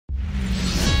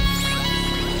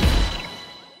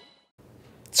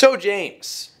So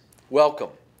James, welcome.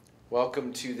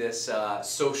 Welcome to this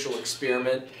social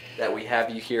experiment that we have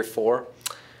you here for.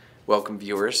 Welcome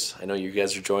viewers. I know you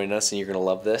guys are joining us and you're going to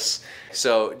love this.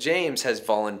 So James has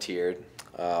volunteered.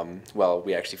 Well,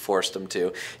 we actually forced him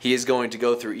to. He is going to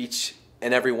go through each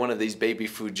and every one of these baby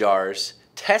food jars,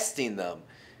 testing them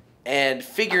and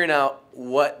figuring out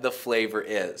what the flavor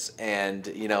is. And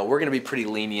you know, we're going to be pretty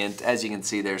lenient. As you can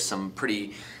see, there's some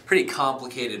pretty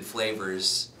complicated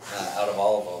flavors out of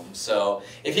all of them. So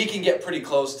if he can get pretty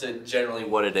close to generally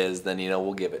what it is, then you know,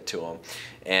 we'll give it to him,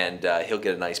 and he'll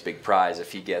get a nice big prize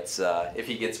if he gets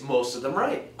most of them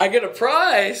right. I get a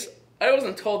prize? I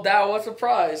wasn't told that. What's a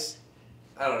prize?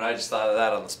 I don't know. I just thought of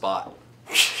that on the spot.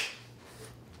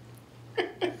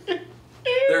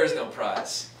 There is no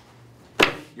prize.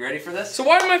 You ready for this? So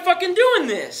why am I fucking doing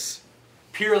this?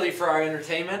 Purely for our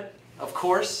entertainment, of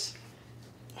course.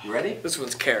 You ready? This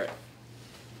one's carrot.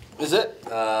 Is it?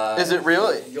 Is it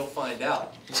really? You'll find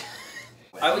out.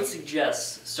 I would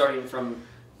suggest starting from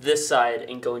this side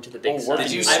and going to the big side.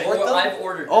 Did you I've sort them? I've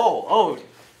ordered. Oh.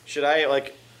 Should I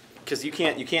like? Because you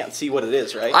can't see what it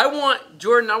is, right?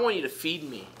 Jordan, I want you to feed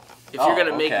me. If you're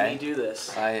gonna make okay. me do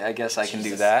this. I guess I can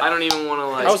do I that. don't even want to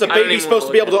like. How is a baby supposed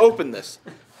to be able to open this?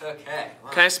 Okay.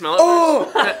 Well, Can I smell it?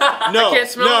 Oh! No. I can't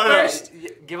smell it first.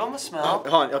 give them a smell. Hold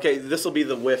on. Okay, this will be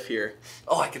the whiff here.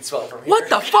 Oh, I can smell it from here. What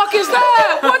the fuck is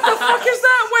that? What the fuck is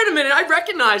that? Wait a minute. I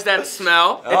recognize that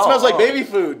smell. It smells like baby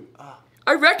food.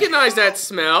 I recognize that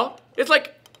smell. It's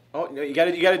like. Oh, no, you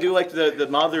gotta do like the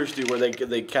mothers do, where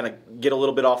they kind of get a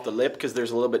little bit off the lip because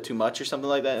there's a little bit too much or something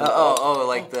like that. A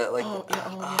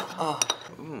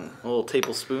little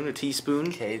tablespoon or teaspoon.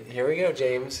 Okay, here we go,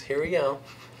 James. Here we go.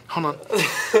 Hold on.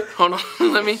 Hold on.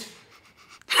 Let me.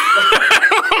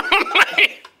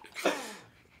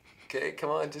 Okay, come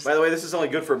on. Just. By the way, this is only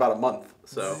good for about a month,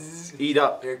 so eat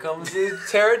up. Here comes the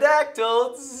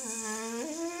pterodactyl.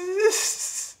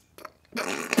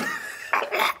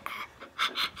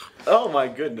 Oh my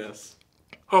goodness.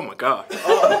 Oh my god.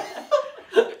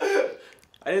 I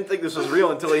didn't think this was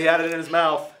real until he had it in his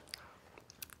mouth.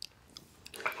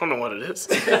 I don't know what it is.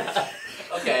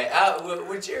 Okay,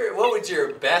 what would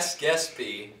your best guess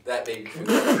be? That baby food.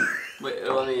 Wait,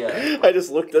 let me. I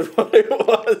just looked at what it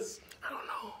was.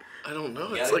 I don't know.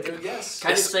 You It's gotta like do a guess.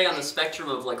 Kind of say on the spectrum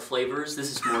of like flavors,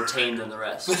 this is more tame than the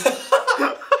rest.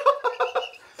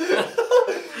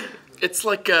 it's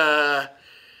like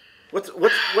What's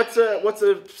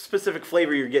a specific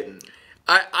flavor you're getting?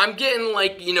 I'm getting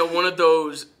like, you know, one of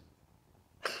those.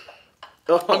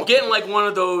 I'm getting like one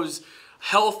of those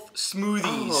health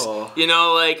smoothies. Oh. You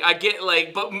know, like I get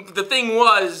like, but the thing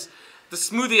was, the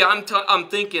smoothie I'm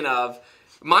thinking of,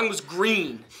 mine was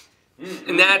green,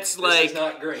 and that's like This is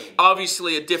not green.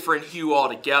 obviously a different hue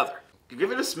altogether.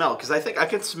 Give it a smell, because I think I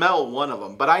can smell one of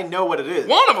them, but I know what it is.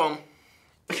 One of them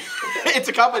It's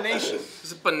a combination.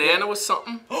 is a banana with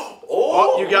something.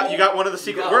 Oh, you got one of the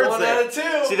secret got words one there. out of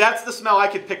two. See, that's the smell I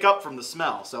could pick up from the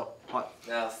smell. So, what?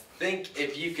 Now think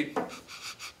if you could.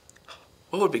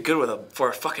 What would be good for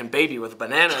a fucking baby with a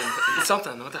banana and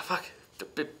something? What the fuck?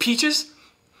 Peaches?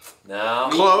 No.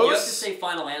 Close. You have to say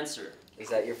final answer. Is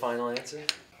that your final answer?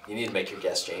 You need to make your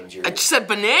guess, James. I just said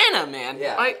banana, man.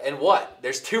 Yeah. And what?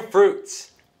 There's two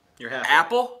fruits. You're happy.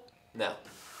 Apple? No.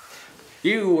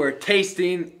 You were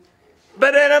tasting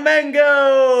banana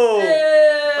mango.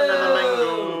 Banana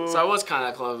mango. So I was kind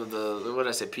of close with the, what did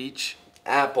I say, peach?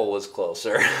 Apple was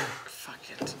closer. Fuck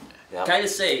it. Yep. Kind of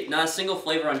say not a single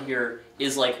flavor on here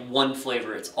is like one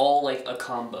flavor. It's all like a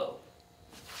combo.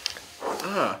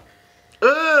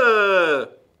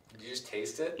 Did you just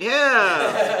taste it?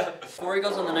 Yeah. Before he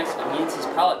goes on the next one, he needs his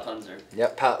palate cleanser.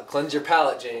 Yep. Cleanse your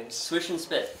palate, James. Swish and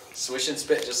spit. Swish and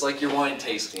spit, just like your wine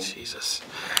tasting. Jesus.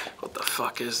 What the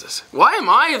fuck is this? Why am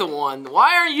I the one?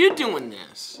 Why are you doing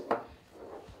this?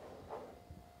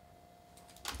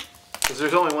 Because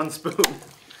there's only one spoon.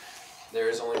 There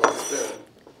is only one spoon.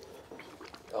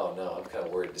 Oh no, I'm kind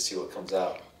of worried to see what comes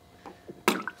out.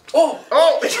 Oh!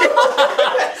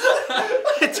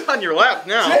 It's on your lap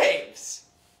now. James!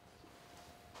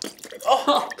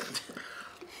 Oh.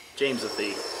 James the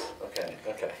thief. Okay.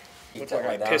 Looks like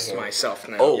I pissed myself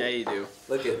now. Oh. Yeah, you do.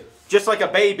 Look at Just like a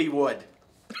baby would.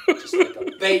 just like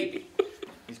a baby.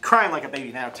 He's crying like a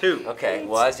baby now, too. Okay,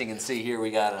 well, as you can see here,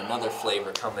 we got another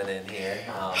flavor coming in here.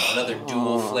 Another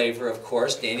dual flavor, of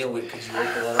course. Daniel, could you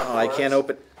open that up? Oh, I for can't us?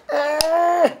 open.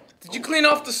 Did you clean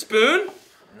off the spoon?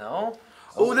 No?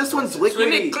 Oh, this one's Didn't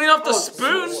liquidy. you clean off the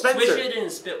spoon? Swish Spencer. it in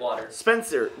spit water.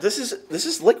 Spencer, this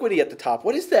is liquidy at the top.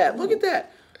 What is that? Look at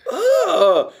that.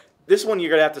 Oh, this one you're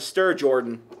gonna have to stir,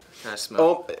 Jordan. Can I smell?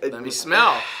 Oh, Let me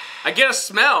smell. I get a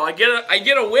smell. I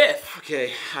get a whiff.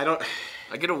 Okay, I don't.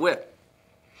 I get a whiff.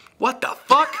 What the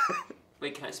fuck?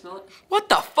 Wait, can I smell it? What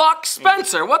the fuck,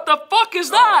 Spencer? What the fuck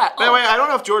is that? By the way, I don't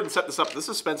know if Jordan set this up. This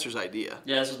is Spencer's idea.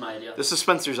 Yeah, this was my idea. This is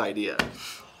Spencer's idea. It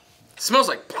smells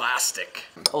like plastic.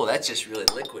 Oh, that's just really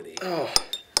liquidy. Oh,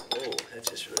 that's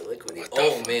just really liquidy.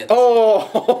 Oh man.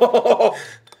 Oh.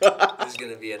 This is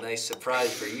gonna be a nice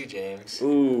surprise for you, James.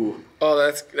 Ooh. Oh,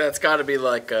 that's got to be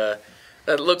like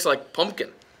that looks like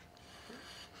pumpkin.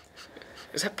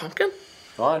 Is that pumpkin?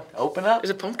 Come on, open up.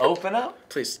 Is it pumpkin? Open up.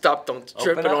 Please stop! Don't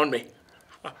trip Open it up. on me.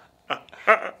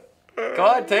 Go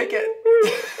on, take it.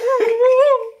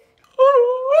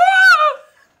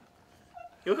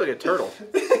 You look like a turtle.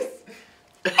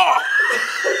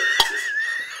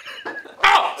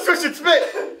 Switch and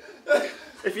spit.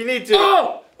 If you need to.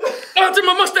 Oh, it's in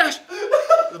my mustache.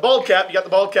 The bald cap. You got the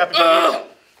bald cap in front of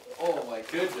Oh my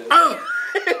goodness.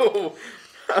 Oh.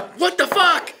 What the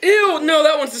fuck? Ew! No,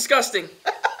 that one's disgusting.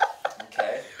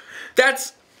 Okay.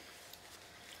 That's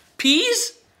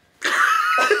peas. you.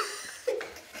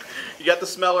 You got the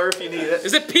smeller if you need it.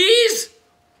 Is it peas? Is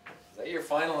that your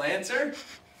final answer?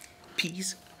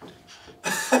 Peas.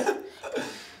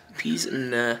 Peas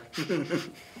and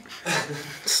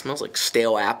smells like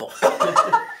stale apple.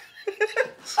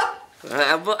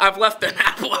 I've left an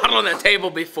apple out on the table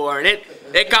before, and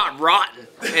it got rotten,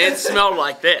 and it smelled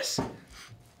like this.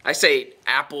 I say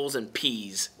apples and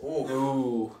peas.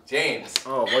 Ooh. James.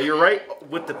 Oh, well, you're right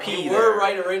with the pea. You there. were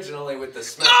right originally with the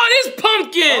smell. Oh, it is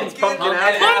pumpkin. Pumpkin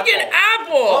apple. Pumpkin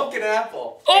apple. Pumpkin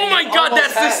apple. Oh And my you god,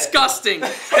 almost that's had it. disgusting.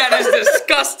 That is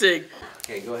disgusting.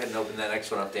 Okay, go ahead and open that next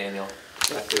one up, Daniel.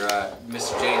 After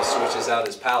Mr. James switches out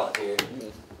his palate here.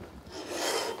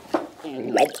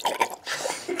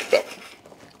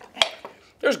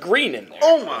 There's green in there.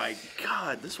 Oh my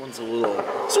god, this one's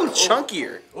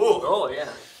chunkier. Oh, yeah.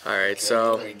 All right,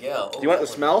 so There you go. Do you want the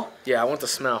smell? yeah, I want the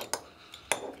smell.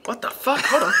 What the fuck?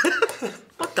 Hold on.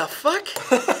 What the fuck?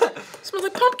 It smells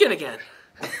like pumpkin again.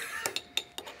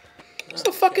 There's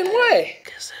no fucking way.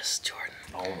 What is this, Jordan?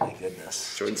 Oh my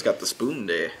goodness. Jordan's got the spoon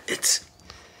there. It's.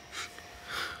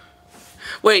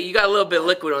 Wait, you got a little bit of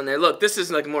liquid on there. Look, this is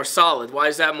like more solid. Why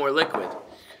is that more liquid?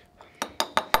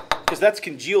 Because that's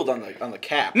congealed on the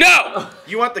cap. No!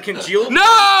 You want the congealed?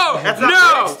 No! That's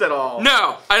not mixed at all.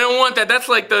 No, I don't want that. That's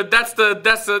like that's the.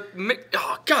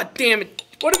 Oh, god damn it!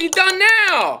 What have you done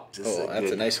now? Oh,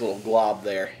 that's a nice little glob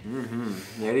there.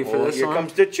 Ready for Oh, this here one?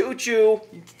 comes the choo-choo.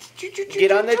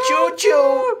 Get on the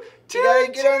choo-choo. You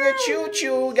gotta get on the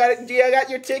choo-choo. You got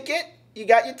your ticket? You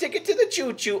got your ticket to the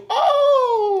choo-choo.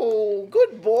 Oh,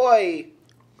 good boy.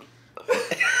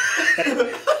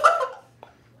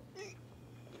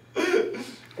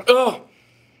 Oh,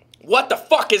 what the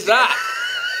fuck is that?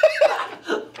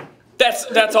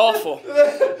 That's awful.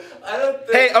 I don't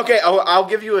think. Hey, okay, I'll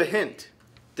give you a hint.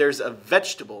 There's a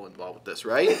vegetable involved with this,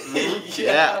 right?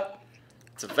 Yeah.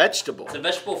 It's a vegetable. It's a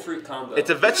vegetable fruit combo. It's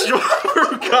a vegetable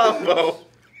fruit combo.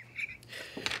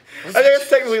 I guess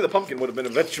technically the pumpkin would have been a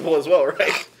vegetable as well,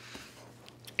 right?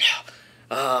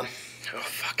 Oh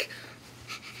fuck.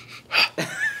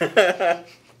 What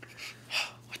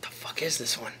the fuck is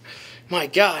this one? My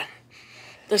god.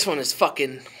 This one is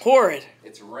fucking horrid.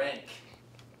 It's rank.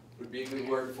 Would be a good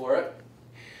word for it.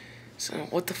 So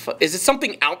what the fuck? Is it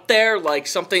something out there? Like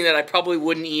something that I probably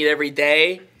wouldn't eat every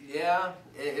day? Yeah,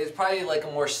 it's probably like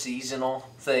a more seasonal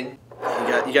thing.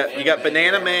 You got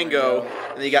banana mango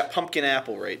and then you got pumpkin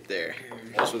apple right there.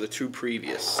 Those were the two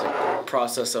previous.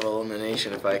 Process of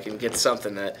elimination if I can get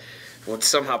something that would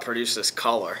somehow produce this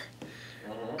color.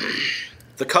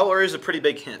 The color is a pretty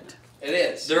big hint. It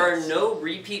is. There are no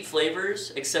repeat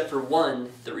flavors except for one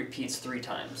that repeats 3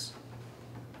 times.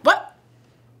 What?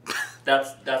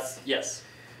 That's yes.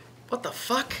 What the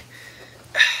fuck?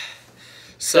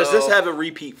 So, Does this have a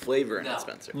repeat flavor in No. it,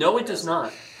 Spencer? No, it does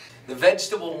not. The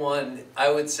vegetable one,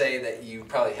 I would say that you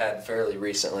probably had fairly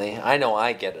recently. I know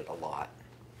I get it a lot.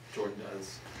 Jordan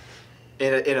does.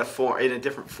 In a different In a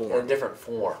form. different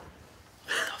form.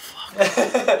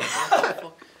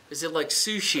 is it like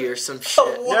sushi or some shit?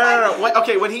 No. What?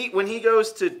 Okay, when he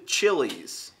goes to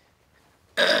Chili's,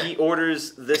 he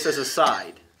orders this as a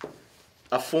side,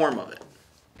 a form of it.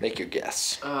 Make your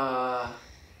guess.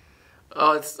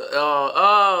 It's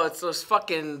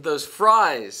those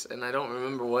fries, and I don't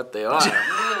remember what they are.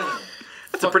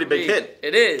 That's a pretty big hit.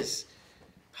 It is.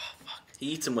 He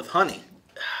eats them with honey.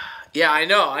 Yeah, I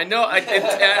know.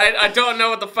 I don't know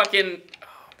what the fucking.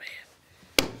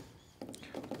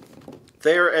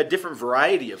 They're a different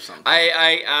variety of something.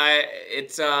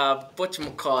 It's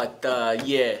whatchamacallit,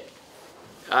 yeah.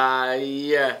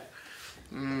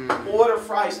 What are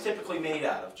fries typically made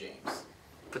out of, James?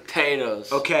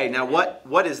 Potatoes. Okay, now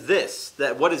what is this?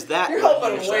 What is that? You're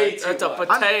helping way too That's a much.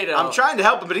 potato. I'm trying to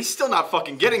help him, but he's still not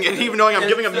fucking getting it, even knowing I'm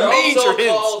giving him They're major also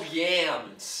hints. called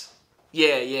yams.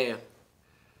 Yeah, yeah.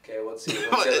 Okay, what's the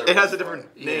other It has a word different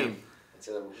for it? name. What's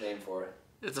the other name for it?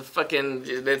 It's a fucking.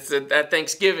 It's at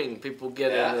Thanksgiving people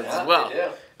get Yeah, it yeah, as well. they do.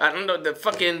 I don't know the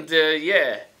fucking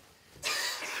yeah.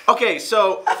 Okay,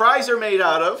 so fries are made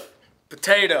out of.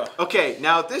 Potato. Okay,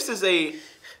 now this is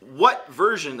what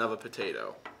version of a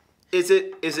potato? Is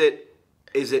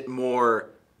it more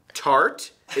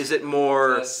tart? Is it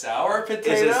more? A sour Is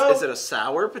potato? it a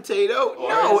sour potato? Or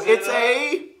No, is it it's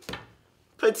a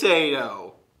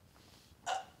potato.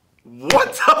 What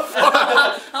the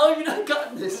fuck? How have you not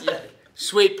gotten this yet?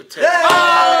 Sweet potato.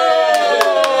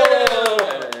 Oh!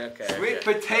 Okay. Sweet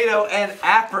potato and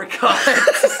apricot.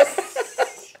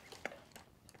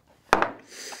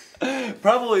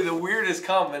 Probably the weirdest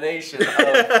combination of.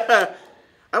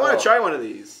 I want Oh. to try one of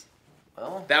these.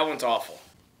 Well, That one's awful.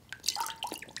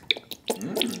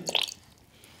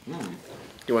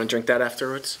 You want to drink that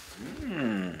afterwards?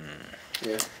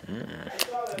 Yeah.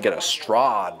 get a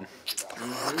straw.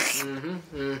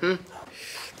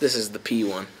 This is the P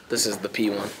one. This is the P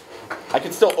one. I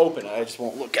can still open it. I just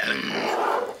won't look at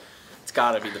it. It's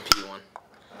gotta be the P one.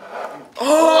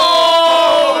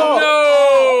 Oh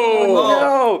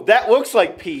No, that looks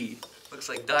like pee. Looks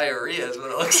like diarrhea is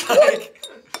what it looks like.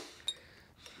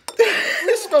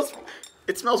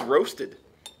 It smells roasted.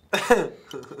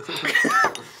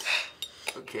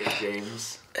 Okay,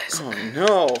 James. Oh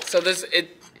no. So is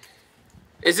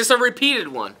this a repeated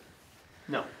one?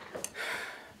 No.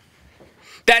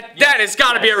 That has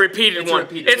got to be a repeated It's one.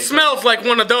 repeated. It smells like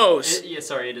one of those. Yeah,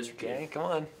 sorry, it is repeated. Okay, come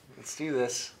on. Let's do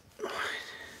this.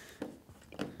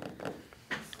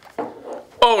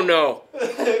 Oh no.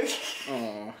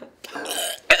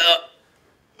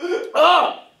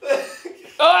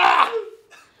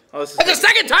 Oh, this is That's the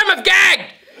second time I've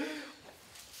gagged.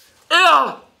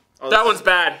 Ugh. oh, That this one's is-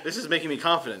 bad. This is making me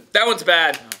confident. That one's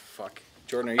bad. Oh fuck,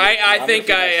 Jordan. Are you, I I'm think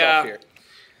gonna feed myself here.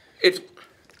 It's.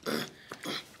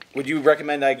 Would you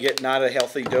recommend I get not a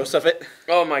healthy dose of it?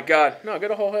 Oh my god. No,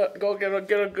 get a whole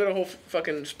get a whole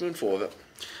fucking spoonful of it.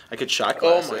 I could shot Oh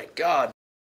glass my it. god.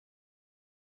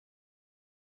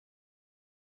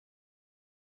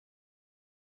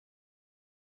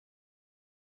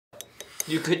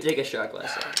 You could take a shot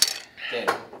glass.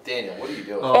 Daniel, what are you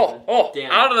doing? Oh,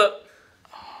 damn. out of the.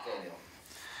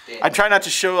 Daniel. I try not to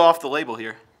show off the label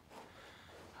here.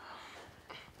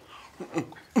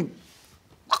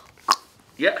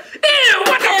 Yeah. Ew!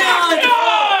 What the fuck?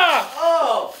 Ah!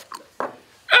 Oh!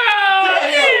 Ah!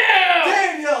 Ew!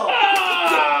 Daniel!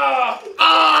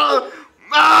 Ah!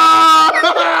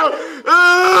 God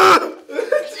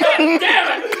Damn it!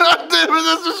 damn it,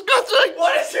 that's disgusting!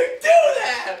 Why did you do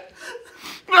that?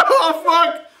 Oh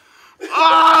fuck!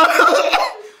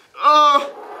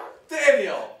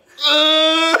 Daniel!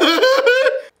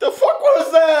 The fuck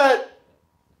was that?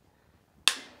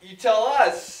 You tell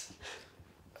us.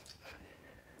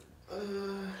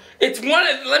 It's one.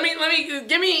 Let me.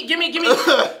 Give me. Can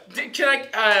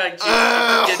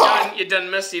I? You done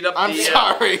messed it up. I'm the,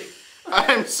 sorry.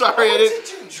 I'm sorry. I What didn't.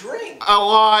 did you drink? A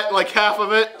lot, like half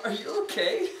of it. Are you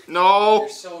okay? No. You're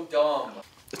so dumb.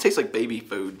 It tastes like baby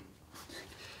food.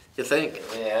 You think?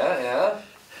 Yeah.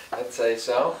 I'd say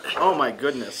so. Oh my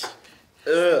goodness.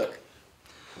 Ugh.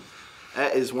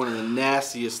 That is one of the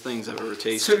nastiest things I've ever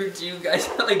tasted. So do you guys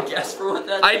have a guess for what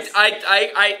that is?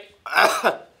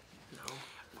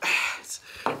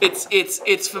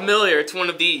 It's familiar. It's one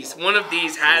of these. One of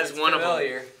these has one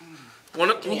Familiar. of them. One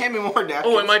of. Can you hand me more napkins?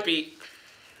 Oh, it might be.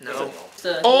 No. It's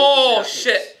a- Oh napkins.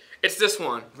 shit! It's this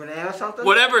one. Banana something?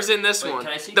 Whatever's in this Wait, one.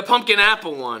 can I see? The pumpkin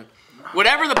apple one.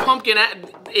 Whatever the pumpkin.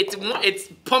 It's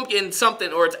pumpkin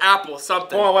something or it's apple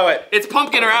something. Hold on, wait. It's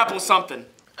pumpkin or apple something.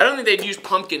 I don't think they've used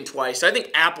pumpkin twice. I think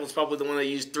apple's probably the one they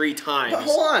used 3 times. But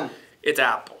hold on. It's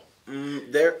apple.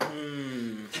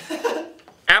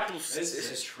 Apple's. This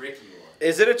is a tricky one.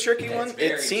 Is it a tricky It's one? It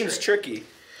very seems tricky.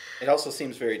 It also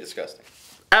seems very disgusting.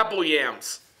 Apple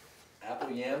yams.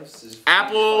 Apple yams is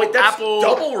Apple. Wait, that's apple.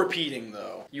 double repeating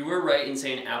though. You were right in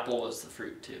saying apple was the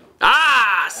fruit too.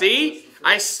 Ah, see? Apple's the fruit.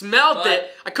 I smelled But-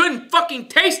 it. I couldn't fucking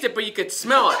taste it, but you could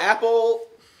smell it. Apple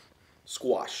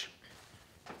squash.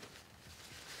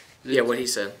 Yeah, what he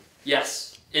said.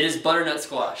 Yes, it is butternut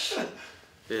squash. Yeah.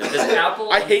 It's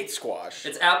apple. I hate squash.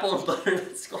 It's apple and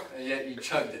butternut squash. Yeah, you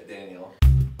chugged it, Daniel.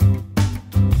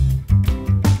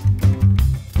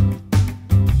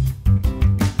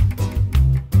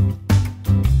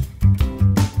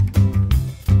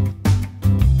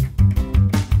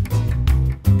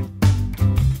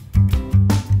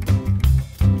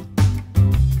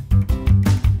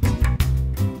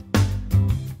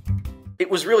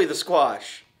 was really the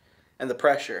squash and the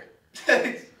pressure.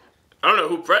 I don't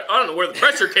know I don't know where the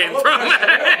pressure came from.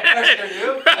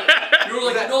 You were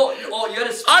like, no, oh, you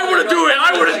gotta. I want to do it.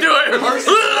 I want to do it.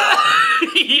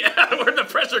 Yeah, where'd the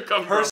pressure come from?